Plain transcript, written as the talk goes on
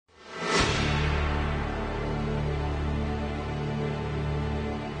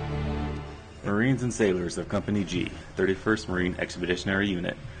Marines and sailors of Company G, 31st Marine Expeditionary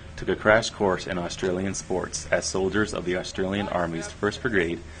Unit, took a crash course in Australian sports as soldiers of the Australian Army's 1st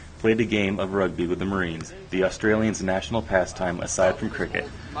Brigade played a game of rugby with the Marines, the Australians' national pastime aside from cricket.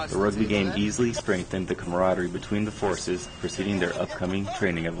 The rugby game easily strengthened the camaraderie between the forces preceding their upcoming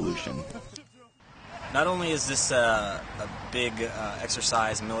training evolution. Not only is this a big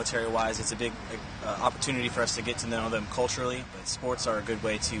exercise military-wise, it's a big opportunity for us to get to know them culturally, but sports are a good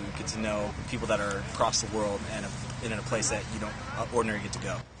way to get to know people that are across the world and in a place that you don't ordinarily get to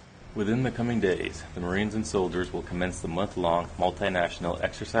go. Within the coming days, the Marines and soldiers will commence the month-long multinational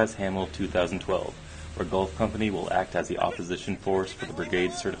Exercise Hamel 2012, where Gulf Company will act as the opposition force for the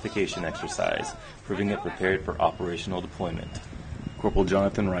brigade certification exercise, proving it prepared for operational deployment. Corporal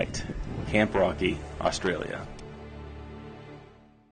Jonathan Wright, Camp Rocky, Australia.